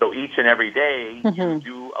 So each and every day, you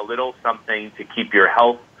do a little something to keep your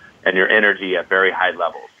health and your energy at very high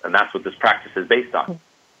levels. And that's what this practice is based on.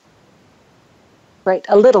 Right.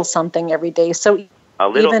 A little something every day. So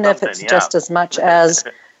even if it's just as much as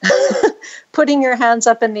putting your hands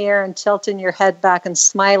up in the air and tilting your head back and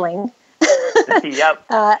smiling,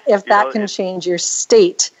 if that can change your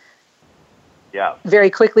state very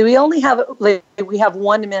quickly. We only have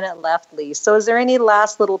 1 minute left, Lee. So is there any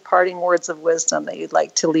last little parting words of wisdom that you'd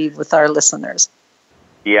like to leave with our listeners?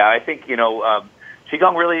 Yeah, I think,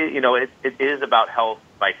 Qigong really, it is about health,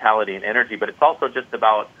 vitality, and energy, but it's also just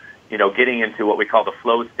about, getting into what we call the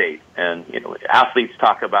flow state. And, athletes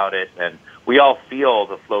talk about it, and we all feel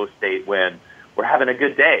the flow state when we're having a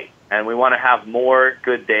good day. And we want to have more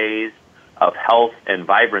good days of health and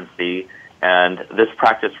vibrancy. And this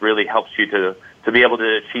practice really helps you to be able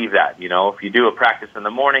to achieve that. If you do a practice in the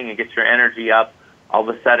morning and get your energy up, all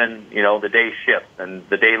of a sudden, the day shifts and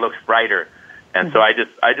the day looks brighter. And so I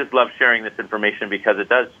just love sharing this information because it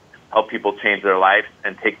does help people change their lives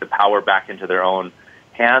and take the power back into their own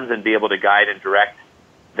hands and be able to guide and direct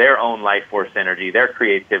their own life force energy, their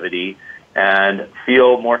creativity, and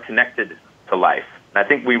feel more connected to life. And I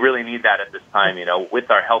think we really need that at this time, with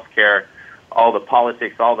our healthcare, all the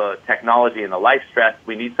politics, all the technology and the life stress.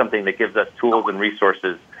 We need something that gives us tools and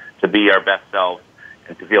resources to be our best selves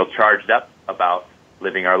and to feel charged up about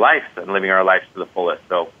living our lives and living our lives to the fullest.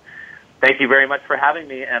 So thank you very much for having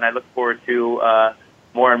me, and I look forward to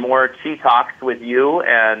more and more Chi Talks with you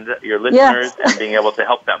and your listeners and being able to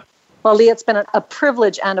help them. Well, Lee, it's been a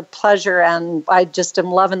privilege and a pleasure, and I just am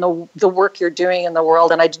loving the work you're doing in the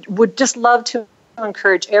world, and I would just love to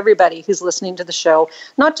encourage everybody who's listening to the show,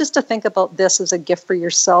 not just to think about this as a gift for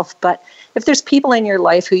yourself, but if there's people in your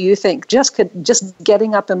life who you think just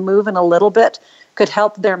getting up and moving a little bit could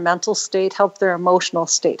help their mental state, help their emotional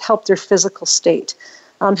state, help their physical state,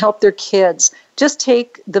 help their kids, just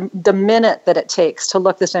take the minute that it takes to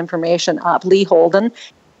look this information up, Lee Holden,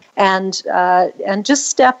 and just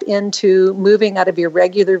step into moving out of your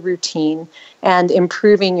regular routine and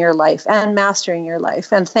improving your life and mastering your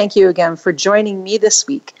life. And thank you again for joining me this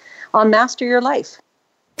week on Master Your Life.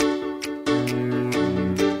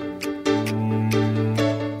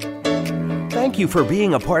 Thank you for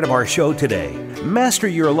being a part of our show today. Master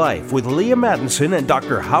Your Life with Leah Mattinson and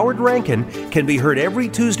Dr. Howard Rankin can be heard every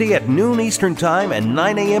Tuesday at noon Eastern Time and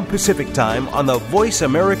 9 a.m. Pacific Time on the Voice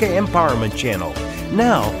America Empowerment Channel.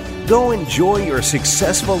 Now, go enjoy your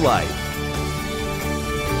successful life.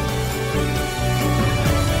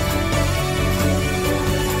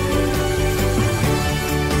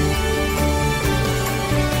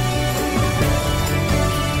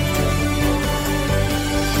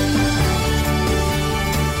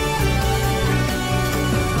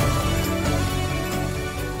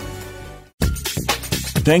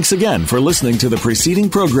 Thanks again for listening to the preceding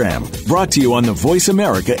program brought to you on the Voice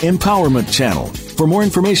America Empowerment Channel. For more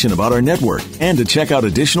information about our network and to check out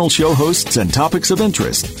additional show hosts and topics of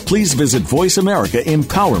interest, please visit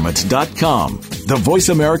voiceamericaempowerment.com. The Voice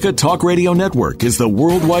America Talk Radio Network is the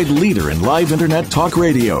worldwide leader in live Internet talk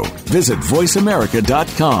radio. Visit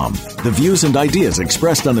voiceamerica.com. The views and ideas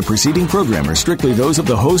expressed on the preceding program are strictly those of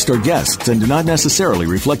the host or guests and do not necessarily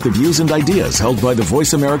reflect the views and ideas held by the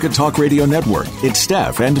Voice America Talk Radio Network, its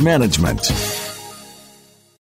staff, and management.